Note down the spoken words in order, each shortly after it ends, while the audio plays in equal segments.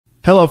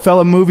Hello,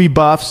 fellow movie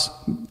buffs.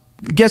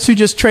 Guess who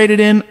just traded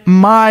in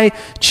my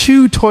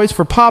chew toys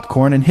for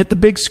popcorn and hit the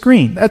big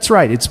screen? That's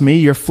right, it's me,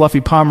 your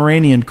fluffy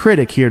Pomeranian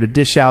critic, here to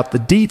dish out the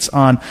deets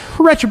on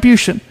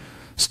Retribution,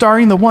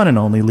 starring the one and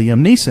only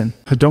Liam Neeson.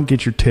 Don't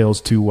get your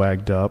tails too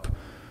wagged up,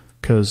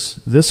 because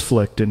this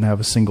flick didn't have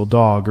a single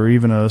dog or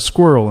even a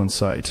squirrel in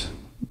sight.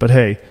 But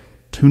hey,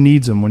 who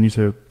needs them when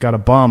you've got a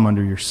bomb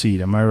under your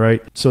seat, am I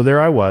right? So there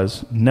I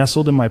was,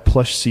 nestled in my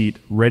plush seat,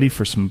 ready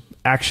for some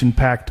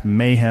action-packed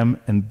mayhem,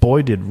 and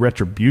boy did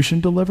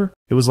Retribution deliver.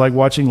 It was like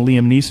watching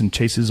Liam Neeson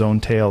chase his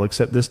own tail,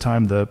 except this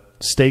time the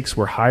stakes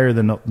were higher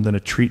than a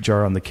treat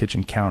jar on the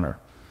kitchen counter.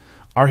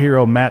 Our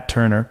hero, Matt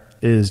Turner,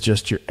 is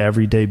just your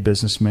everyday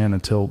businessman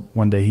until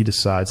one day he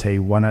decides, hey,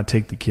 why not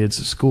take the kids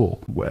to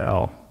school?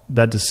 Well,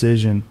 that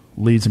decision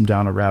leads him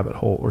down a rabbit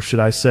hole, or should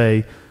I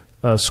say,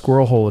 a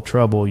squirrel hole of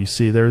trouble. You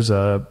see, there's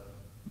a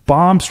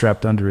bomb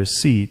strapped under his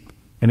seat,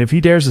 and if he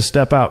dares to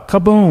step out,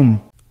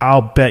 kaboom!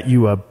 I'll bet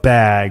you a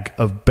bag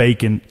of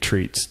bacon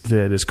treats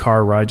that his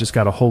car ride just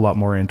got a whole lot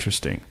more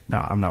interesting.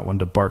 Now, I'm not one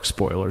to bark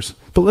spoilers,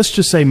 but let's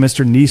just say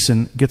Mr.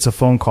 Neeson gets a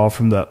phone call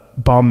from the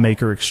bomb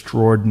maker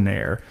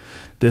extraordinaire.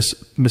 This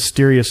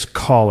mysterious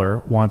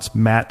caller wants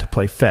Matt to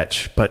play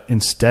fetch, but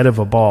instead of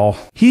a ball,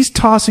 he's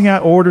tossing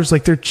out orders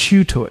like they're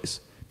chew toys.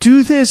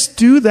 Do this,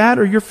 do that,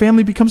 or your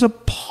family becomes a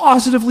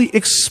positively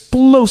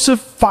explosive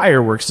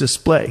fireworks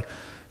display.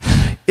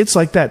 It's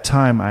like that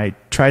time I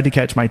tried to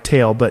catch my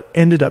tail, but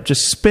ended up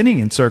just spinning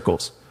in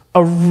circles.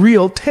 A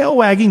real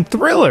tail-wagging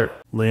thriller.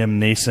 Liam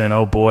Neeson,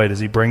 oh boy,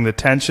 does he bring the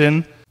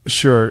tension?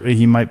 Sure,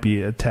 he might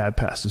be a tad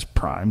past his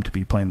prime to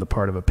be playing the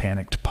part of a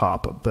panicked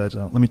pop, but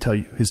let me tell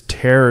you, his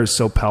terror is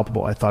so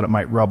palpable I thought it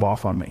might rub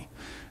off on me.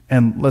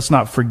 And let's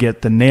not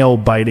forget the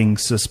nail-biting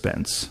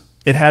suspense.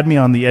 It had me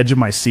on the edge of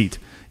my seat,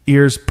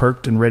 ears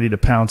perked and ready to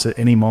pounce at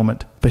any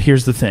moment. But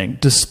here's the thing,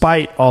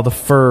 despite all the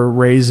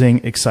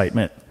fur-raising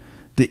excitement,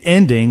 the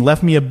ending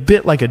left me a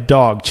bit like a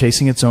dog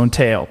chasing its own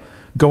tail,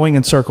 going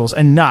in circles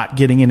and not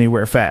getting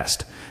anywhere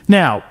fast.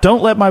 Now,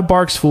 don't let my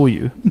barks fool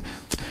you.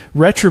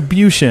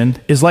 Retribution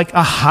is like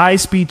a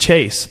high-speed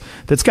chase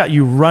that's got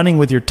you running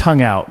with your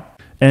tongue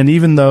out. And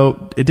even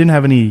though it didn't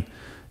have any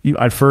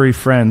furry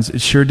friends, it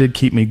sure did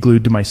keep me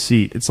glued to my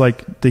seat. It's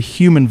like the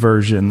human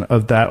version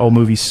of that old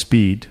movie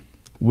Speed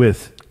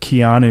with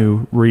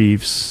Keanu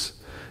Reeves.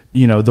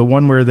 You know, the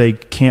one where they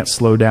can't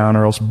slow down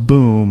or else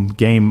boom,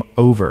 game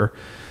over.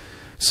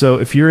 So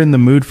if you're in the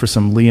mood for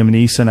some Liam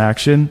Neeson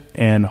action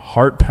and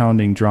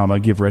heart-pounding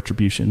drama, give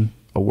Retribution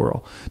a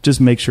whirl.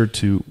 Just make sure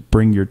to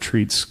bring your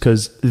treats,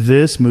 because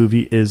this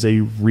movie is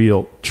a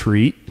real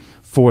treat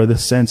for the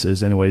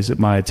senses. Anyways,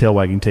 my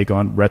tail-wagging take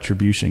on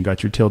Retribution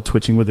got your tail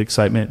twitching with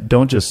excitement.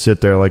 Don't just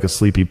sit there like a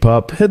sleepy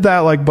pup. Hit that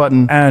like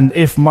button. And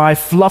if my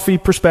fluffy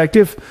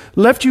perspective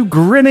left you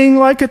grinning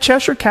like a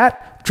Cheshire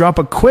cat, drop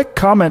a quick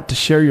comment to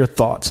share your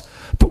thoughts.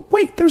 But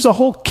wait, there's a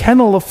whole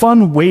kennel of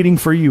fun waiting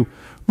for you.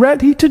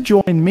 Ready to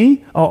join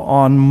me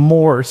on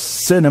more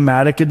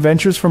cinematic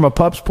adventures from a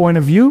pup's point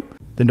of view?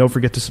 Then don't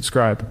forget to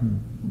subscribe.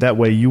 That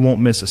way you won't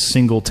miss a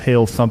single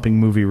tail-thumping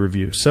movie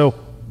review. So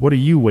what are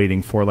you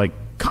waiting for? Like,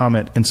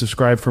 comment and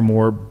subscribe for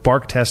more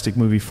bark-tastic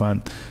movie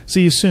fun.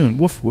 See you soon.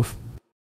 Woof, woof.